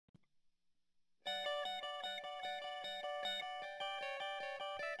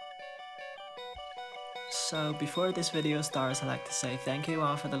So before this video starts, I'd like to say thank you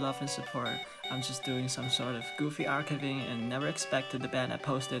all for the love and support. I'm just doing some sort of goofy archiving and never expected the band I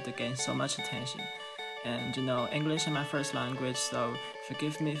posted to gain so much attention. And you know, English is my first language, so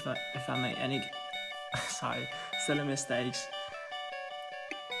forgive me if I make any silly mistakes.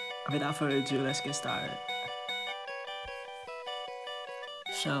 Without further ado, let's get started.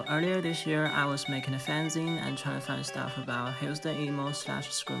 So earlier this year, I was making a fanzine and trying to find stuff about Houston emo /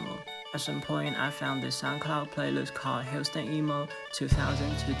 screamo. At some point, I found this SoundCloud playlist called Houston Emo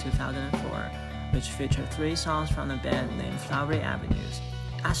 2000 to 2004, which featured 3 songs from the band named Flowery Avenues.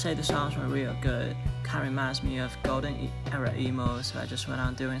 I say the songs were real good, kinda reminds me of golden era emo, so I just went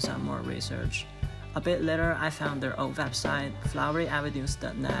on doing some more research. A bit later, I found their old website,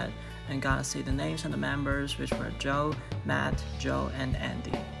 floweryavenues.net, and got to see the names of the members, which were Joe, Matt, Joe, and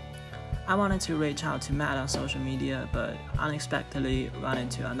Andy. I wanted to reach out to Matt on social media, but unexpectedly run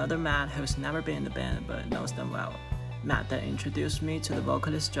into another Matt who's never been in the band but knows them well. Matt then introduced me to the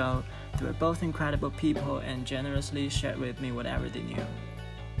vocalist Joe. They were both incredible people and generously shared with me whatever they knew.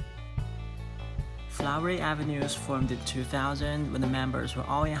 Flowery Avenues formed in 2000 when the members were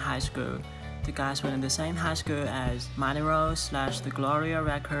all in high school. The guys went in the same high school as Minero / the Gloria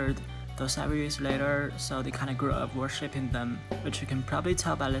record, though several years later, so they kinda grew up worshipping them, which you can probably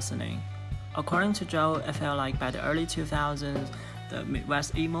tell by listening. According to Joe, it felt like by the early 2000s, the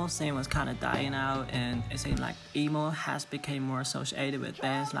Midwest emo scene was kinda dying out, and it seemed like emo has become more associated with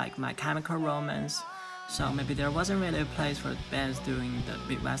bands like My Chemical Romance, so maybe there wasn't really a place for bands doing the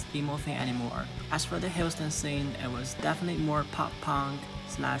Midwest emo thing anymore. As for the Houston scene, it was definitely more pop-punk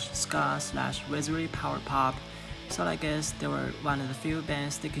 / ska / wizardry power pop, so I guess they were one of the few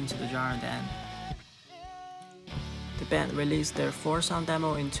bands sticking to the genre then. The band released their 4-song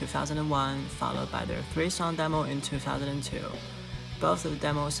demo in 2001, followed by their 3-song demo in 2002. Both of the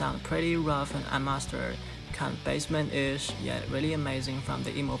demos sound pretty rough and unmastered, kind of basement-ish, yet really amazing from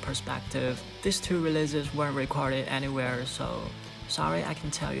the emo perspective. These 2 releases weren't recorded anywhere, so sorry I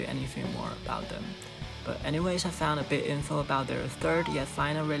can tell you anything more about them. But anyways, I found a bit info about their 3rd yet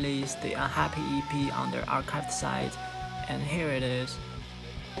final release, the Unhappy EP, on their archived site, and here it is.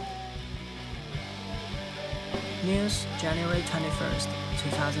 News, January 21st,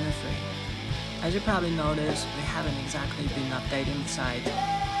 2003. As you probably noticed, we haven't exactly been updating the site.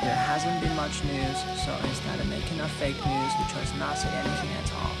 There hasn't been much news, so instead of making up fake news, we chose not to say anything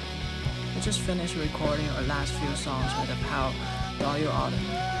at all. We just finished recording our last few songs with a pal, Royal Autumn.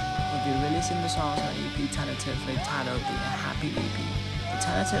 We'll be releasing the songs on EP tentatively titled the Unhappy EP. The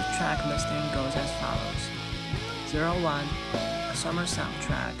tentative track listing goes as follows: 01, A Summer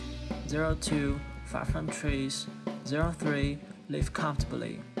Soundtrack; 02, Far From Trees; 03, Live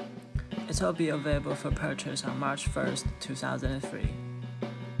Comfortably. It will be available for purchase on March 1st, 2003.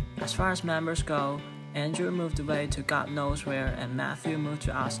 As far as members go, Andrew moved away to God knows where and Matthew moved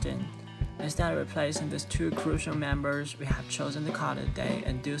to Austin. Instead of replacing these 2 crucial members, we have chosen to call it a day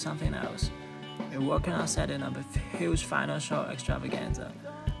and do something else. We're working on setting up a huge final show extravaganza.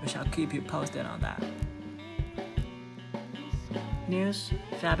 We shall keep you posted on that. News,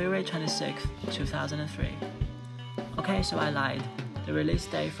 February 26th, 2003. Okay, so I lied. The release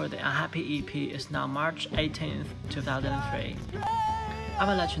date for the Unhappy EP is now March 18th, 2003. I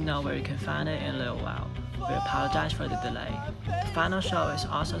will let you know where you can find it in a little while. We apologize for the delay. The final show is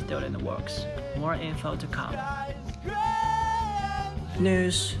also still in the works. More info to come.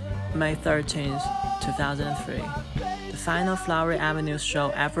 News, May 13th, 2003. The final Flowery Avenues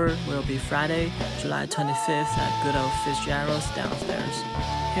show ever will be Friday, July 25th at good old Fitzgerald's downstairs.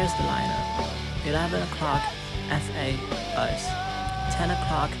 Here's the lineup. 11 o'clock, FA, Us. 10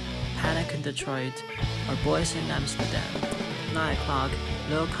 o'clock, Panic in Detroit, or Boys in Amsterdam. 9 o'clock,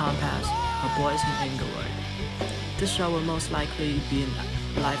 Little Compass, or Boys in Inglewood. This show will most likely be a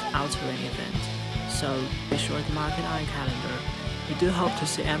life-altering event, so be sure to mark it on your calendar. We do hope to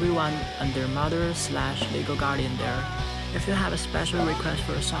see everyone and their mother / legal guardian there. If you have a special request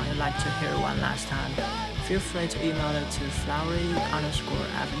for a song you'd like to hear one last time, feel free to email it to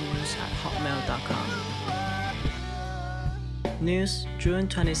flowery_avenues@hotmail.com. News, June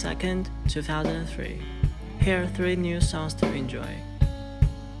 22nd, 2003. Here are 3 new songs to enjoy.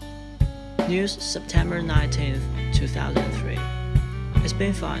 News, September 19th, 2003. It's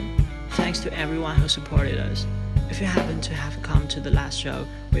been fun. Thanks to everyone who supported us. If you happen to have come to the last show,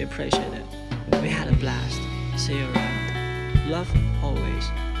 we appreciate it. We had a blast. See you around. Love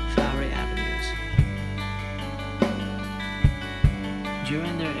always, Flowery Avenues.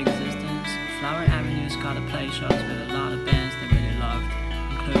 During their existence, Flowery Avenues got to play shows with a lot of bands they really loved,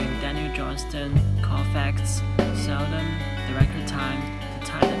 including Daniel Johnston, Colfax, Seldom, The Record Time, The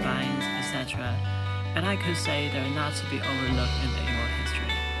Tie That Binds, etc. and I could say they're not to be overlooked in the emo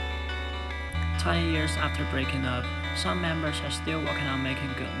history. 20 years after breaking up, some members are still working on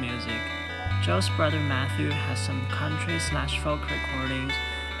making good music. Joe's brother Matthew has some country/folk recordings,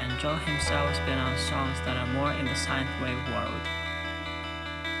 and Joe himself has been on songs that are more in the synthwave world.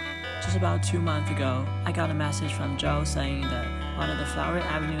 Just about 2 months ago, I got a message from Joe saying that one of the Flowery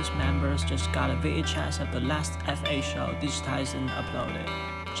Avenue's members just got a VHS of the last FA show digitized and uploaded.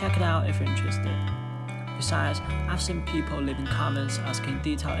 Check it out if you're interested. Besides, I've seen people leaving comments asking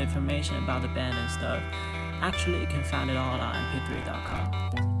detailed information about the band and stuff. Actually, you can find it all on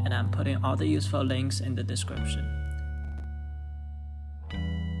mp3.com, and I'm putting all the useful links in the description.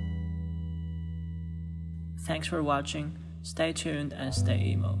 Thanks for watching, stay tuned and stay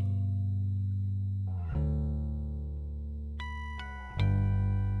emo.